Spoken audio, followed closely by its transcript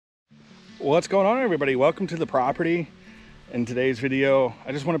What's going on, everybody? Welcome to the property. In today's video,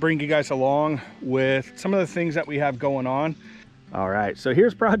 I just want to bring you guys along with some of the things that we have going on. All right, so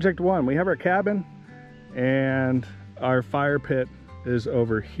here's project one. We have our cabin and our fire pit is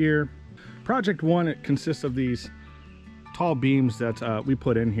over here. Project one, it consists of these tall beams that we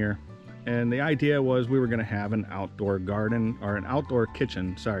put in here. And the idea was we were going to have an outdoor garden, or an outdoor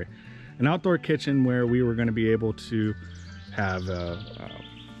kitchen, sorry. An outdoor kitchen where we were going to be able to have a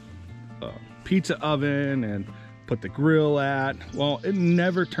pizza oven and put the grill at. Well, it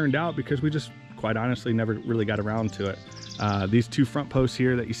never turned out because we just, quite honestly, never really got around to it. These two front posts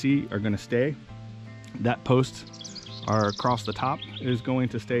here that you see are going to stay. That post are across the top is going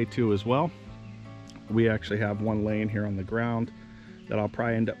to stay too as well. We actually have one laying here on the ground that I'll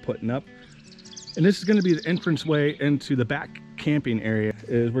probably end up putting up. And this is going to be the entrance way into the back camping area.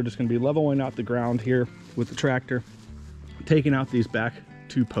 Is we're just going to be leveling out the ground here with the tractor, taking out these back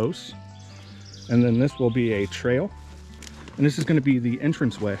two posts, and then this will be a trail, and this is going to be the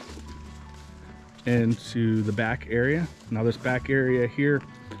entrance way into the back area. Now this back area here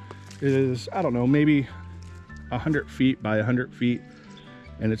is, I don't know, maybe 100 feet by 100 feet,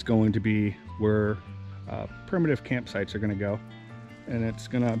 and it's going to be where primitive campsites are going to go, and it's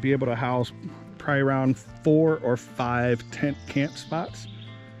going to be able to house probably around 4 or 5 tent camp spots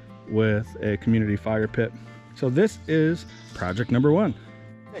with a community fire pit. So this is project number one.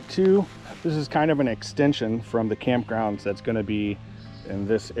 Project two, this is kind of an extension from the campgrounds that's going to be in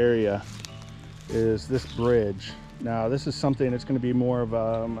this area, is this bridge. Now this is something that's going to be more of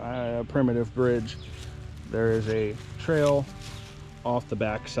a primitive bridge. There is a trail off the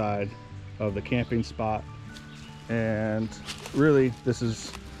back side of the camping spot, and really this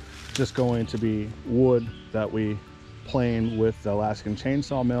is just going to be wood that we plane with the Alaskan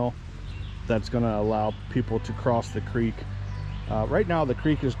chainsaw mill that's going to allow people to cross the creek. Right now the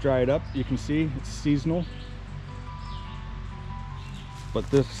creek is dried up, you can see it's seasonal, but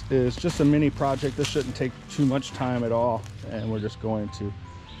this is just a mini project. This shouldn't take too much time at all, and we're just going to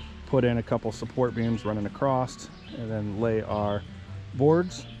put in a couple support beams running across and then lay our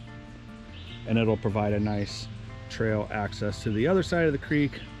boards, and it'll provide a nice trail access to the other side of the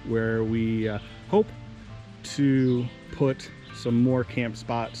creek where we hope to put some more camp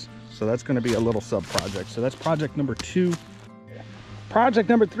spots. So that's going to be a little sub project. So that's project number two. Project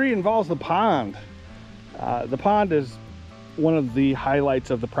number three involves the pond. The pond is one of the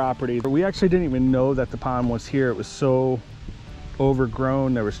highlights of the property. We actually didn't even know that the pond was here. It was so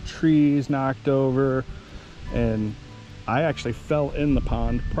overgrown. There was trees knocked over, and I actually fell in the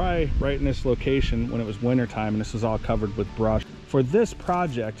pond probably right in this location when it was winter time, and this is all covered with brush. For this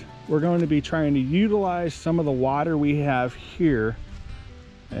project, we're going to be trying to utilize some of the water we have here,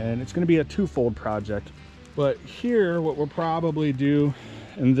 and it's going to be a twofold project. But here, what we'll probably do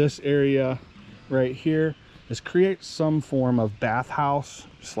in this area right here is create some form of bathhouse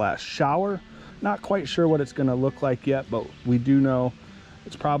slash shower. Not quite sure what it's going to look like yet, but we do know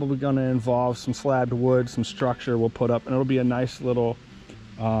it's probably going to involve some slabbed wood, some structure we'll put up, and it'll be a nice little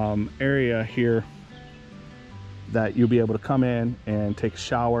area here that you'll be able to come in and take a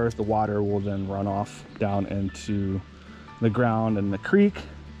shower. The water will then run off down into the ground and the creek.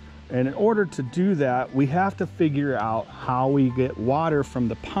 And in order to do that, we have to figure out how we get water from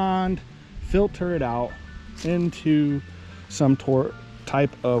the pond, filter it out into some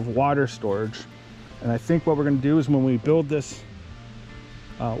type of water storage. And I think what we're going to do is when we build this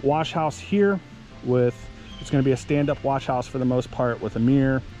wash house here, it's going to be a stand-up wash house for the most part, with a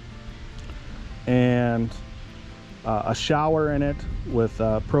mirror and a shower in it with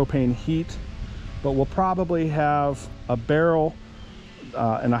propane heat, but we'll probably have a barrel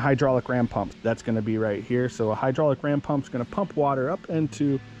and a hydraulic ram pump that's going to be right here. So a hydraulic ram pump is going to pump water up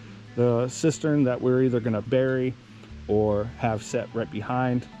into the cistern that we're either going to bury or have set right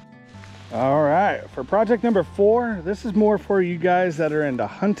behind. All right, for project number four, this is more for you guys that are into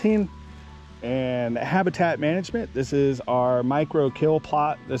hunting and habitat management. This is our micro kill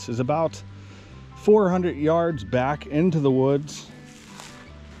plot. This is about 400 yards back into the woods,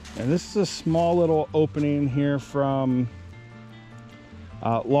 and this is a small little opening here from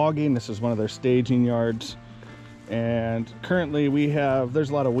logging. This is one of their staging yards, and currently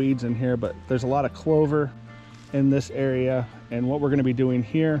there's a lot of weeds in here, but there's a lot of clover in this area. And what we're going to be doing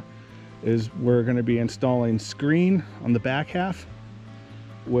here is we're going to be installing screen on the back half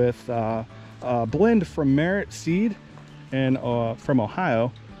with a blend from Merit seed and from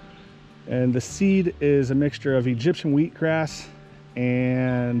Ohio, and the seed is a mixture of Egyptian wheatgrass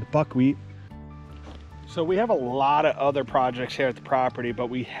and buckwheat. So we have a lot of other projects here at the property, but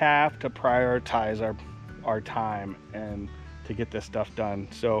we have to prioritize our time and to get this stuff done.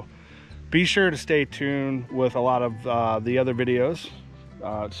 So Be sure to stay tuned with a lot of the other videos.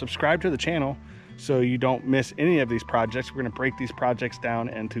 Subscribe to the channel so you don't miss any of these projects. We're going to break these projects down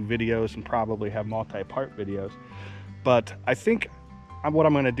into videos and probably have multi-part videos. But I think what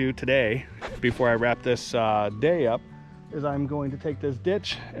I'm going to do today, before I wrap this day up, is I'm going to take this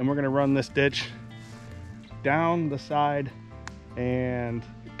ditch and we're going to run this ditch down the side and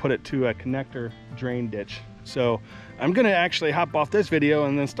put it to a connector drain ditch. So I'm going to actually hop off this video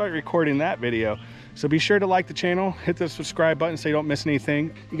and then start recording that video. So be sure to like the channel, hit the subscribe button so you don't miss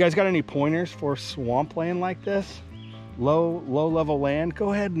anything. You guys got any pointers for swampland like this? Low level land?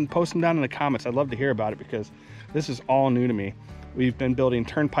 Go ahead and post them down in the comments. I'd love to hear about it because this is all new to me. We've been building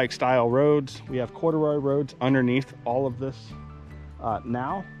turnpike style roads. We have corduroy roads underneath all of this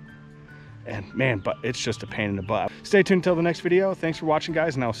now. And man, but it's just a pain in the butt. Stay tuned until the next video. Thanks for watching,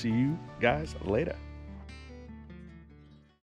 guys, and I'll see you guys later.